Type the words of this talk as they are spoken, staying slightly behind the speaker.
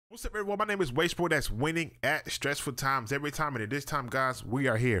What's up, everyone? My name is Wasteful. That's winning at stressful times every time. And at this time, guys, we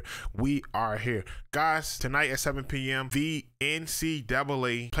are here. We are here. Guys, tonight at 7 p.m., the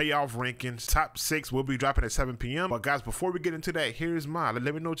NCAA playoff rankings, top 6 will be dropping at 7 p.m. But, guys, before we get into that, here's mine.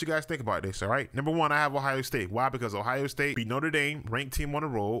 Let me know what you guys think about this, all right? Number one, I have Ohio State. Why? Because Ohio State beat Notre Dame, ranked team on the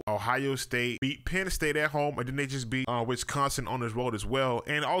road. Ohio State beat Penn State at home, and then they just beat Wisconsin on the road as well.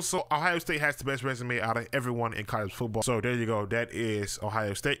 And also, Ohio State has the best resume out of everyone in college football. So, there you go. That is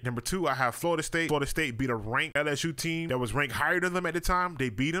Ohio State. Number two, I have Florida State. Florida State beat a ranked LSU team that was ranked higher than them at the time. They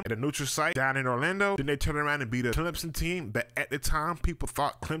beat them at a neutral site down in Orlando. Then they turned around and beat a Clemson team that at the time people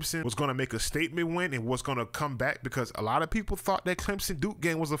thought Clemson was going to make a statement win and was going to come back, because a lot of people thought that Clemson-Duke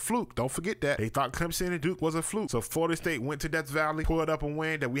game was a fluke. Don't forget that. They thought Clemson and Duke was a fluke. So Florida State went to Death Valley, pulled up a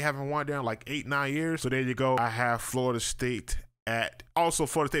win that we haven't won there in like 8-9 years. So there you go. I have Florida State at also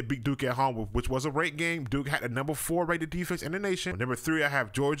Florida State beat Duke at home, which was a ranked game. Duke had the number 4 rated defense in the nation. Number 3, I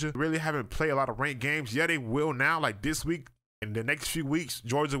have Georgia. Really haven't played a lot of ranked games. Yeah, they will now. Like this week, in the next few weeks,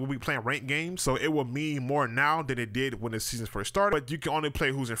 Georgia will be playing ranked games. So it will mean more now than it did when the season first started. But you can only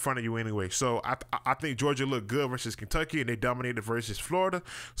play who's in front of you anyway. So I think Georgia looked good versus Kentucky, and they dominated versus Florida.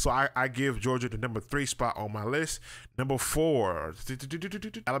 So I give Georgia the number 3 spot on my list. Number 4,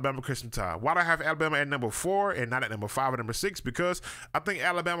 Alabama Crimson Tide. Why do I have Alabama at number 4 and not at number 5 or number 6? Because I think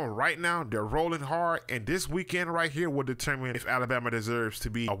Alabama right now, they're rolling hard. And this weekend right here will determine if Alabama deserves to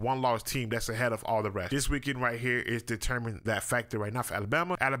be a one-loss team that's ahead of all the rest. This weekend right here is determined that factor right now for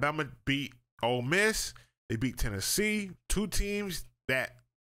Alabama. Alabama beat Ole Miss. They beat Tennessee. 2 teams that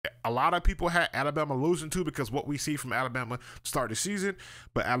a lot of people had Alabama losing to because what we see from Alabama to start the season.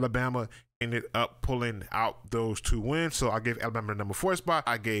 But Alabama ended up pulling out those 2 wins. So I gave Alabama the number 4 spot.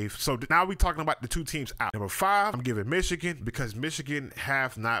 So now we're talking about the 2 teams out. Number 5, I'm giving Michigan, because Michigan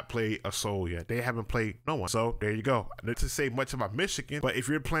have not played a soul yet. They haven't played no one. So there you go. Not to say much about Michigan, but if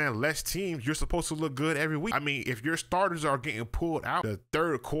you're playing less teams, you're supposed to look good every week. I mean, if your starters are getting pulled out the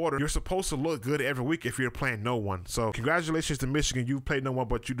 3rd quarter, you're supposed to look good every week if you're playing no one. So congratulations to Michigan. You've played no one,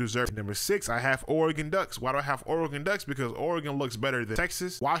 but you deserve it. Number 6, I have Oregon Ducks. Why do I have Oregon Ducks? Because Oregon looks better than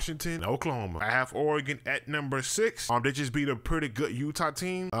Texas, Washington, and Oklahoma. I have Oregon at number 6. They just beat a pretty good Utah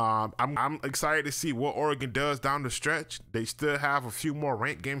team. I'm excited to see what Oregon does down the stretch. They still have a few more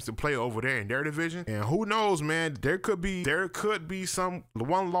ranked games to play over there in their division, and who knows, man? There could be some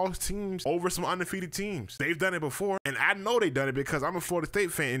one-loss teams over some undefeated teams. They've done it before, and I know they've done it because I'm a Florida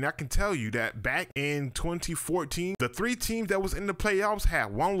State fan, and I can tell you that back in 2014, the 3 teams that was in the playoffs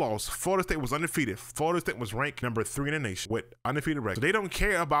had 1 loss. Florida State was undefeated. Florida State was ranked number 3 in the nation with undefeated record. So they don't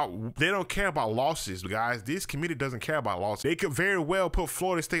care about losses, guys. This committee doesn't care about losses. They could very well put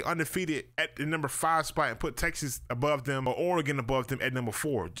Florida State undefeated at the number 5 spot and put Texas above them or Oregon above them at number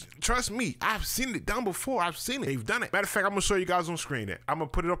 4. Trust me, I've seen it done before. I've seen it. They've done it. Matter of fact, I'm gonna show you guys on screen. I'm gonna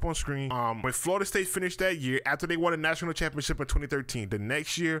put it up on screen. When Florida State finished that year after they won a national championship in 2013, the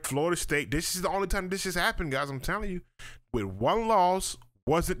next year, Florida State. This is the only time this has happened, guys. I'm telling you, with 1 loss,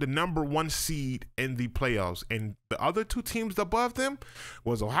 wasn't the number 1 seed in the playoffs, and the other 2 teams above them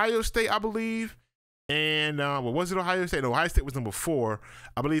was Ohio State, I believe. And what was it? Ohio State? No, Ohio State was number 4.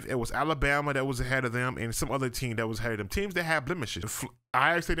 I believe it was Alabama that was ahead of them, and some other team that was ahead of them. Teams that had blemishes.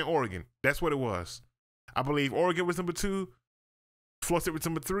 Ohio State and Oregon. That's what it was. I believe Oregon was number 2, Florida State was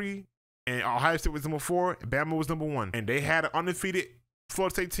number 3, and Ohio State was number 4, and Bama was number 1. And they had an undefeated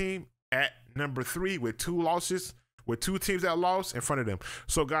Florida State team at number 3 with 2 losses, with 2 teams that lost in front of them.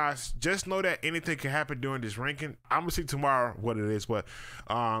 So, guys, just know that anything can happen during this ranking. I'm going to see tomorrow what it is. But,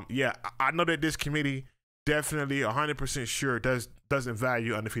 yeah, I know that this committee definitely 100% sure doesn't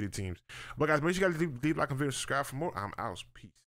value undefeated teams. But, guys, make sure you guys leave like and video, subscribe for more. I'm out. Peace.